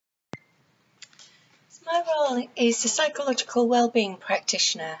My role is a psychological wellbeing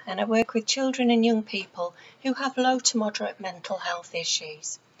practitioner, and I work with children and young people who have low to moderate mental health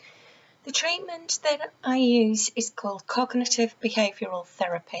issues. The treatment that I use is called cognitive behavioural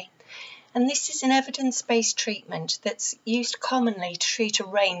therapy, and this is an evidence-based treatment that's used commonly to treat a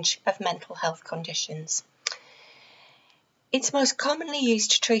range of mental health conditions. It's most commonly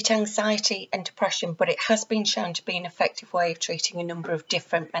used to treat anxiety and depression, but it has been shown to be an effective way of treating a number of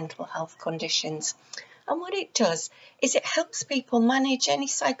different mental health conditions. And what it does is it helps people manage any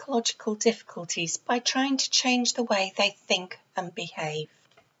psychological difficulties by trying to change the way they think and behave.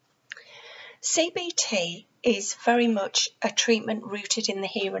 CBT is very much a treatment rooted in the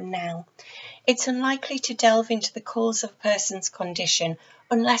here and now. It's unlikely to delve into the cause of a person's condition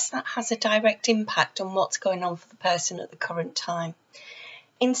unless that has a direct impact on what's going on for the person at the current time.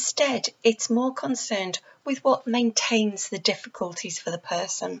 Instead, it's more concerned with what maintains the difficulties for the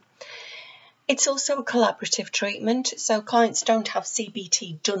person. It's also a collaborative treatment, so clients don't have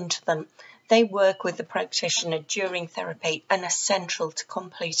CBT done to them. They work with the practitioner during therapy and are central to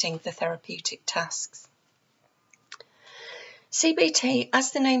completing the therapeutic tasks. CBT,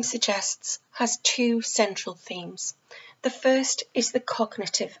 as the name suggests, has two central themes. The first is the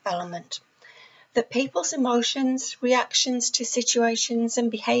cognitive element, that people's emotions, reactions to situations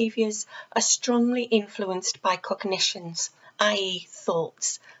and behaviours are strongly influenced by cognitions, i.e.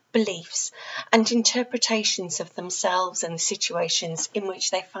 thoughts, beliefs and interpretations of themselves and the situations in which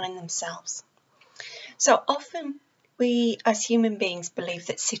they find themselves. So often we as human beings believe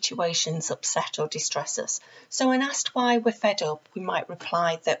that situations upset or distress us. So when asked why we're fed up, we might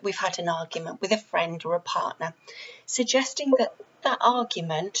reply that we've had an argument with a friend or a partner, suggesting that that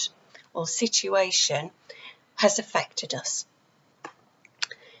argument or situation has affected us.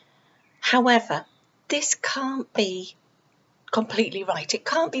 However, this can't be completely right. It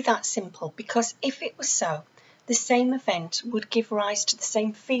can't be that simple, because if it was so, the same event would give rise to the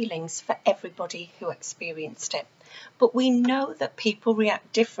same feelings for everybody who experienced it. But we know that people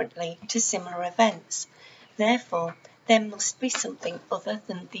react differently to similar events. Therefore, there must be something other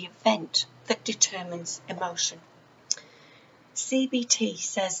than the event that determines emotion. CBT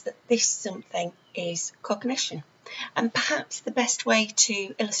says that this something is cognition, and perhaps the best way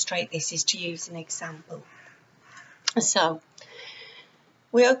to illustrate this is to use an example. So,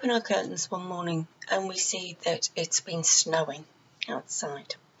 we open our curtains one morning and we see that it's been snowing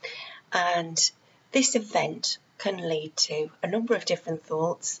outside. And this event can lead to a number of different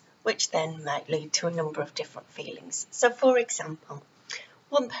thoughts, which then might lead to a number of different feelings. So, for example,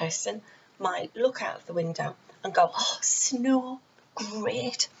 one person might look out of the window and go, "Oh, snow,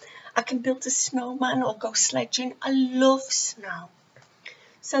 great. I can build a snowman or go sledging. I love snow."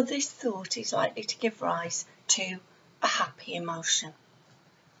 So this thought is likely to give rise to a happy emotion.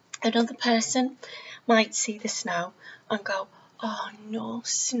 Another person might see the snow and go, "Oh no,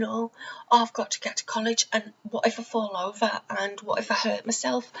 snow, I've got to get to college, and what if I fall over, and what if I hurt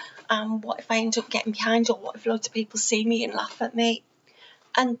myself, and what if I end up getting behind, or what if loads of people see me and laugh at me?"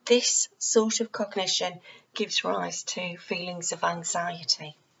 And this sort of cognition gives rise to feelings of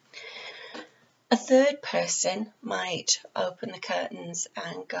anxiety. A third person might open the curtains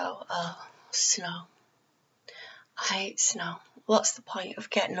and go, "Oh, snow. I hate snow. What's the point of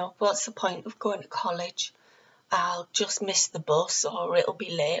getting up? What's the point of going to college? I'll just miss the bus, or it'll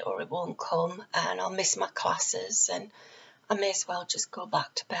be late, or it won't come, and I'll miss my classes, and I may as well just go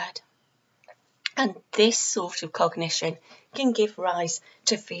back to bed." And this sort of cognition can give rise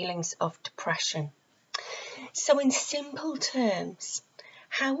to feelings of depression. So in simple terms,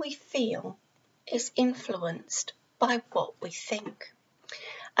 how we feel is influenced by what we think.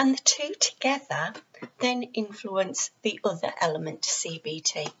 And the two together then influence the other element to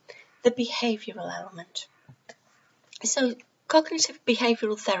CBT, the behavioural element. So cognitive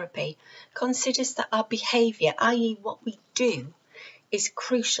behavioural therapy considers that our behaviour, i.e. what we do, is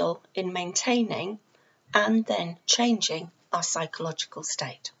crucial in maintaining and then changing our psychological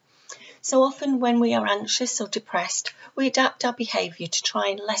state. So often when we are anxious or depressed, we adapt our behaviour to try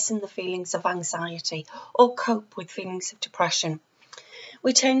and lessen the feelings of anxiety or cope with feelings of depression.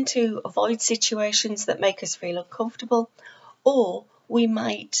 We tend to avoid situations that make us feel uncomfortable, or we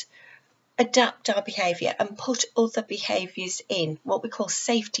might adapt our behaviour and put other behaviours in, what we call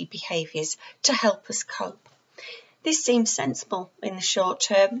safety behaviours, to help us cope. This seems sensible in the short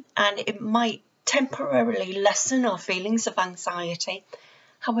term, and it might temporarily lessen our feelings of anxiety.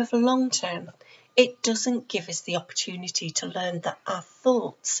 However, long term, it doesn't give us the opportunity to learn that our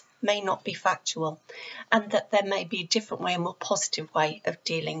thoughts may not be factual, and that there may be a different way, a more positive way of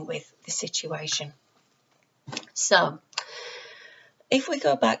dealing with the situation. So, if we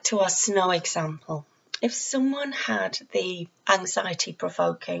go back to our snow example, if someone had the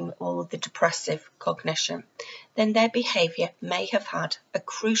anxiety-provoking or the depressive cognition, then their behaviour may have had a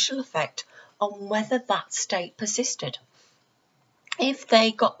crucial effect on whether that state persisted. If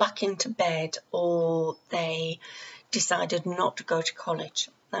they got back into bed or they decided not to go to college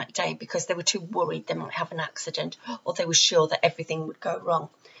that day because they were too worried they might have an accident or they were sure that everything would go wrong,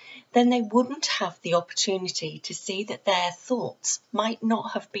 then they wouldn't have the opportunity to see that their thoughts might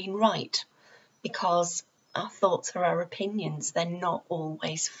not have been right, because our thoughts are our opinions, they're not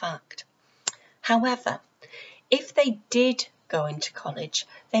always fact. However, if they did go into college,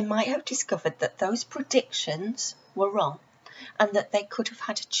 they might have discovered that those predictions were wrong and that they could have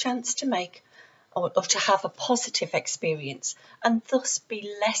had a chance to make or to have a positive experience and thus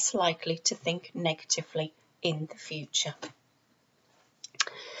be less likely to think negatively in the future.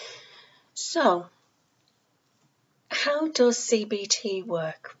 So, how does CBT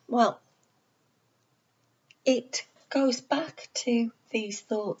work? Well, it goes back to these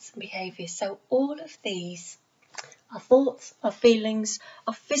thoughts and behaviours. So all of these, our thoughts, our feelings,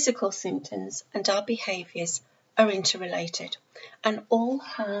 our physical symptoms and our behaviours are interrelated and all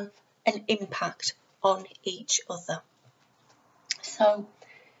have an impact on each other. So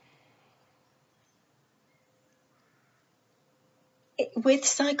with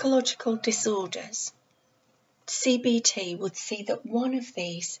psychological disorders, CBT would see that one of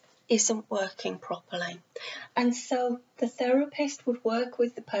these isn't working properly, and so the therapist would work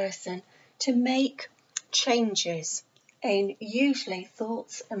with the person to make changes in usually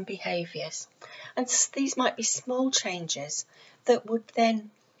thoughts and behaviours, and these might be small changes that would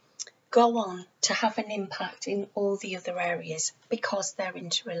then go on to have an impact in all the other areas because they're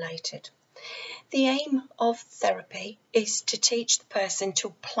interrelated. The aim of therapy is to teach the person to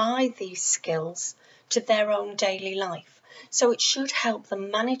apply these skills to their own daily life. So it should help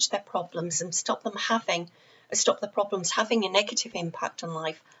them manage their problems and stop the problems having a negative impact on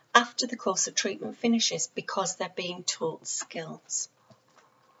life after the course of treatment finishes, because they're being taught skills.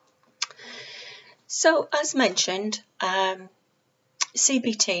 So as mentioned,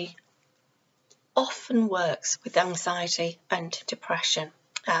 CBT often works with anxiety and depression.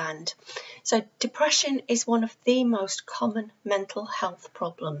 And so depression is one of the most common mental health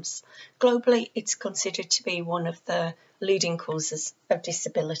problems. Globally, it's considered to be one of the leading causes of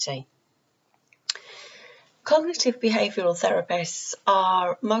disability. Cognitive behavioural therapists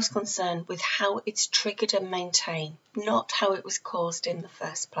are most concerned with how it's triggered and maintained, not how it was caused in the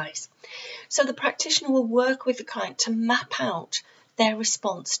first place. So the practitioner will work with the client to map out their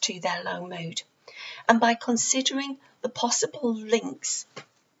response to their low mood. And by considering the possible links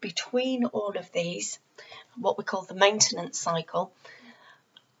between all of these, what we call the maintenance cycle,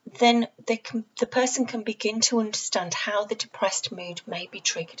 then the person can begin to understand how the depressed mood may be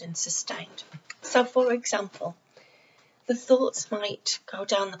triggered and sustained. So, for example, the thoughts might go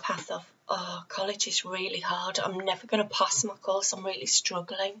down the path of, oh, college is really hard, I'm never going to pass my course, I'm really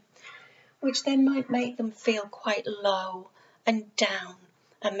struggling, which then might make them feel quite low and down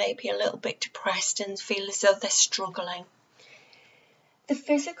and maybe a little bit depressed and feel as though they're struggling. The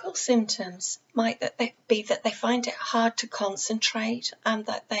physical symptoms might be that they find it hard to concentrate and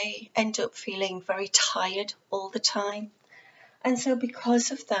that they end up feeling very tired all the time. And so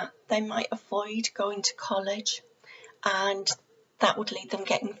because of that, they might avoid going to college, and that would lead them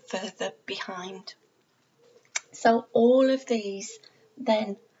getting further behind. So all of these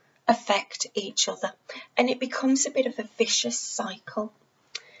then affect each other, and it becomes a bit of a vicious cycle.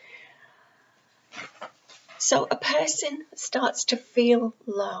 So a person starts to feel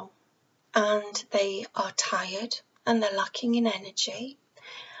low and they are tired and they're lacking in energy,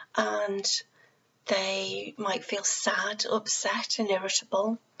 and they might feel sad, upset and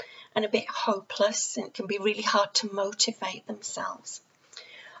irritable and a bit hopeless, and it can be really hard to motivate themselves.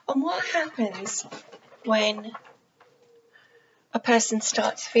 And what happens when a person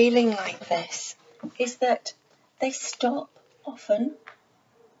starts feeling like this is that they stop often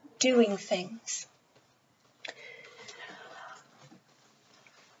doing things.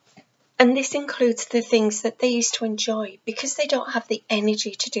 And this includes the things that they used to enjoy, because they don't have the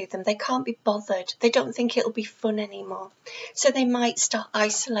energy to do them. They can't be bothered. They don't think it'll be fun anymore. So they might start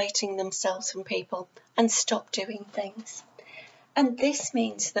isolating themselves from people and stop doing things. And this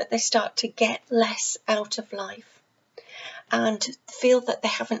means that they start to get less out of life and feel that they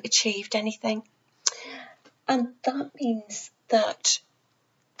haven't achieved anything. And that means that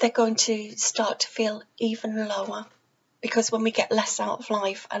they're going to start to feel even lower. Because when we get less out of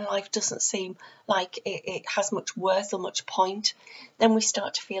life and life doesn't seem like it has much worth or much point, then we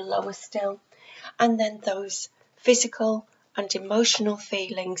start to feel lower still. And then those physical and emotional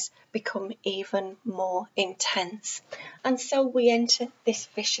feelings become even more intense. And so we enter this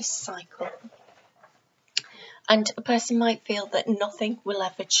vicious cycle. And a person might feel that nothing will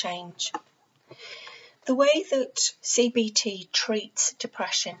ever change. The way that CBT treats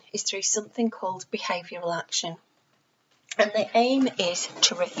depression is through something called behavioural action. And the aim is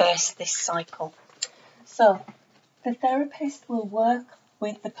to reverse this cycle. So the therapist will work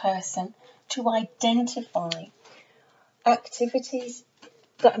with the person to identify activities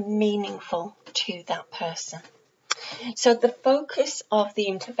that are meaningful to that person. So the focus of the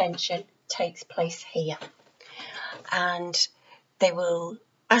intervention takes place here, and they will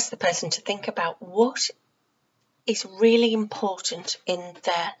ask the person to think about what is really important in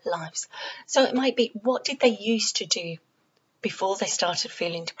their lives. So it might be, what did they used to do before they started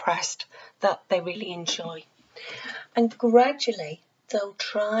feeling depressed that they really enjoy? And gradually they'll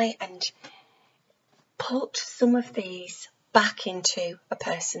try and put some of these back into a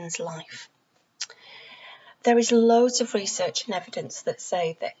person's life. There is loads of research and evidence that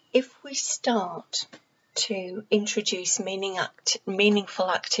say that if we start to introduce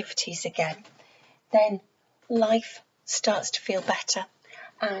meaningful activities again, then life starts to feel better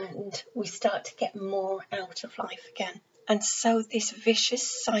and we start to get more out of life again. And so this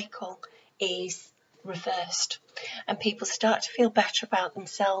vicious cycle is reversed and people start to feel better about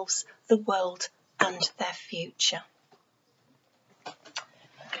themselves, the world and their future.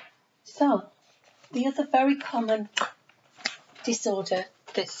 So the other very common disorder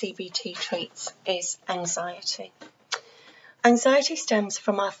that CBT treats is anxiety. Anxiety stems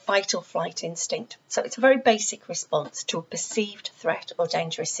from our fight or flight instinct. So it's a very basic response to a perceived threat or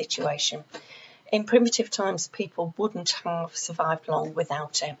dangerous situation. In primitive times, people wouldn't have survived long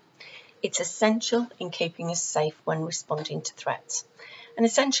without it. It's essential in keeping us safe when responding to threats. And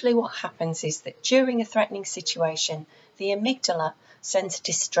essentially what happens is that during a threatening situation, the amygdala sends a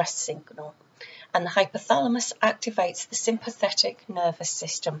distress signal, and the hypothalamus activates the sympathetic nervous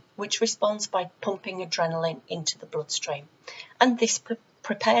system, which responds by pumping adrenaline into the bloodstream. And this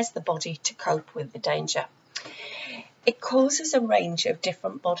prepares the body to cope with the danger. It causes a range of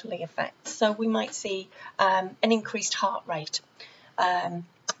different bodily effects. So we might see an increased heart rate,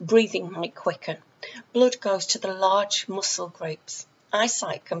 breathing might quicken, blood goes to the large muscle groups,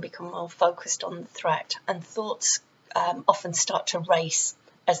 eyesight can become more focused on the threat, and thoughts often start to race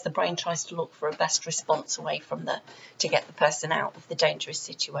as the brain tries to look for a best response to get the person out of the dangerous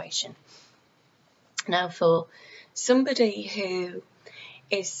situation. Now, for somebody who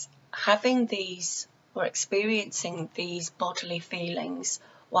is having these or experiencing these bodily feelings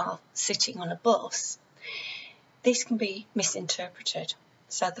while sitting on a bus, this can be misinterpreted.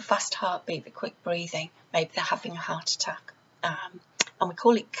 So the fast heartbeat, the quick breathing, maybe they're having a heart attack. And we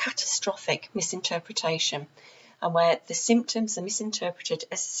call it catastrophic misinterpretation, and where the symptoms are misinterpreted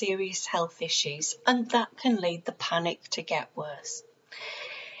as serious health issues, and that can lead the panic to get worse.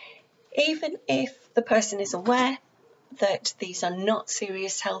 Even if the person is aware that these are not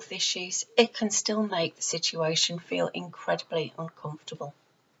serious health issues, it can still make the situation feel incredibly uncomfortable.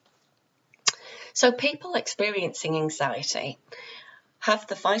 So people experiencing anxiety have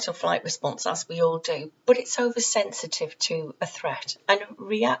the fight or flight response, as we all do, but it's oversensitive to a threat and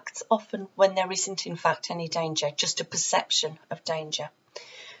reacts often when there isn't in fact any danger, just a perception of danger.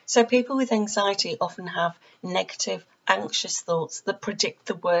 So people with anxiety often have negative, anxious thoughts that predict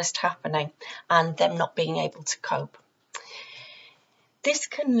the worst happening and them not being able to cope. This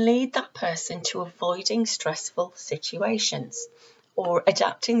can lead that person to avoiding stressful situations or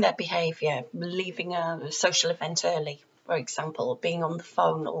adapting their behaviour, leaving a social event early, for example, being on the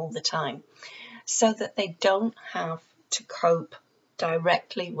phone all the time, so that they don't have to cope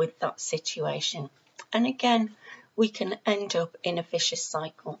directly with that situation. And again, we can end up in a vicious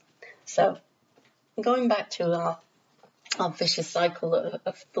cycle. So going back to our vicious cycle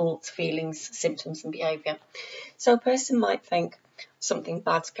of thoughts, feelings, symptoms and behaviour. So a person might think something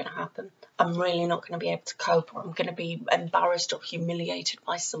bad's going to happen. I'm really not going to be able to cope, or I'm going to be embarrassed or humiliated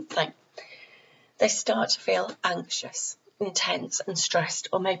by something. They start to feel anxious, intense and stressed,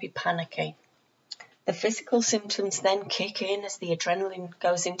 or maybe panicky. The physical symptoms then kick in as the adrenaline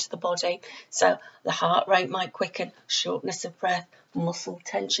goes into the body. So the heart rate might quicken, shortness of breath, muscle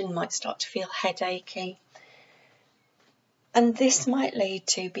tension, might start to feel headachy. And this might lead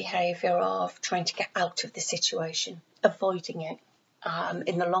to behaviour of trying to get out of the situation, avoiding it.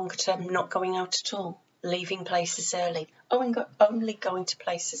 In the longer term, not going out at all, leaving places early, only going to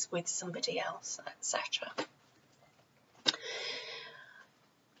places with somebody else, etc.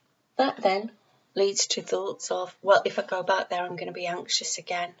 That then leads to thoughts of, well, if I go back there, I'm going to be anxious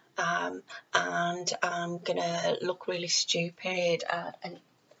again, and I'm going to look really stupid, and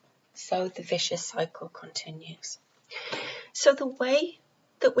so the vicious cycle continues. So the way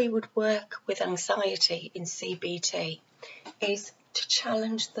that we would work with anxiety in CBT is to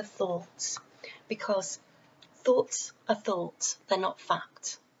challenge the thoughts, because thoughts are thoughts, they're not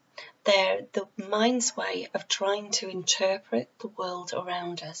facts. They're the mind's way of trying to interpret the world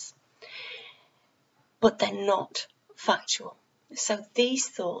around us, but they're not factual. So these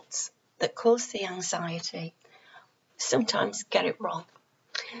thoughts that cause the anxiety sometimes get it wrong.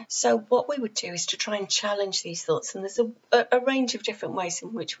 So what we would do is to try and challenge these thoughts, and there's a range of different ways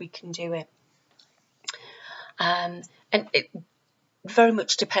in which we can do it. And it very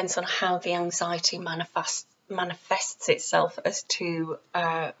much depends on how the anxiety manifests itself as to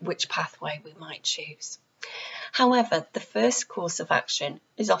which pathway we might choose. However, the first course of action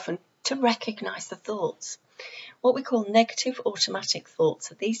is often to recognise the thoughts. What we call negative automatic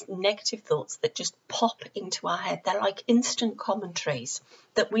thoughts are these negative thoughts that just pop into our head. They're like instant commentaries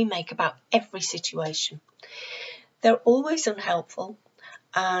that we make about every situation. They're always unhelpful,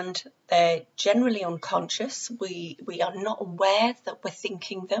 and they're generally unconscious. We are not aware that we're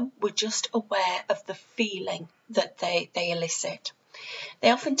thinking them. We're just aware of the feeling that they elicit. They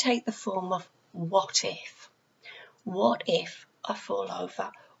often take the form of what if? What if I fall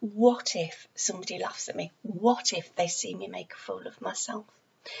over? What if somebody laughs at me? What if they see me make a fool of myself?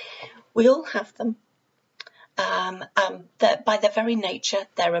 We all have them. By their very nature,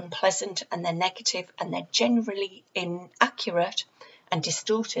 they're unpleasant and they're negative, and they're generally inaccurate and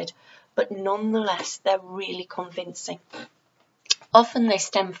distorted, but nonetheless, they're really convincing. Often they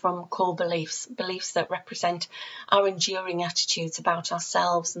stem from core beliefs that represent our enduring attitudes about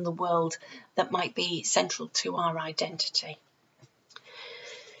ourselves and the world that might be central to our identity.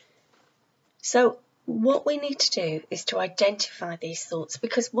 So what we need to do is to identify these thoughts,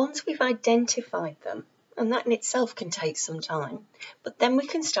 because once we've identified them, and that in itself can take some time, but then we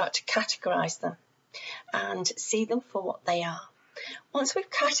can start to categorise them and see them for what they are. Once we've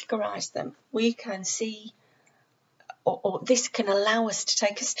categorised them, we can see, or this can allow us to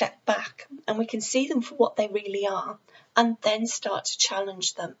take a step back, and we can see them for what they really are, and then start to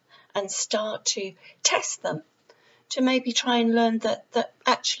challenge them and start to test them, to maybe try and learn that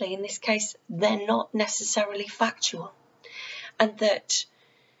actually, in this case, they're not necessarily factual, and that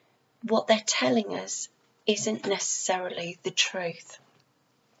what they're telling us isn't necessarily the truth.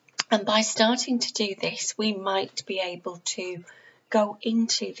 And by starting to do this, we might be able to go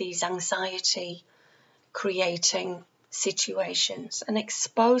into these anxiety creating situations and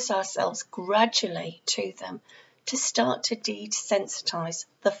expose ourselves gradually to them, to start to desensitize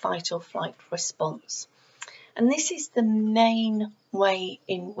the fight or flight response. And this is the main way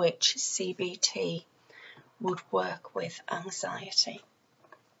in which CBT would work with anxiety.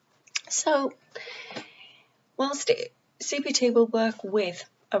 So whilst CBT will work with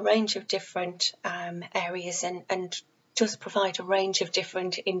a range of different areas and does provide a range of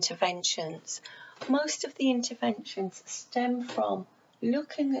different interventions, most of the interventions stem from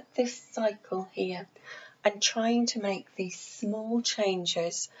looking at this cycle here and trying to make these small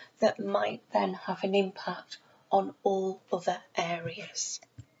changes that might then have an impact on all other areas.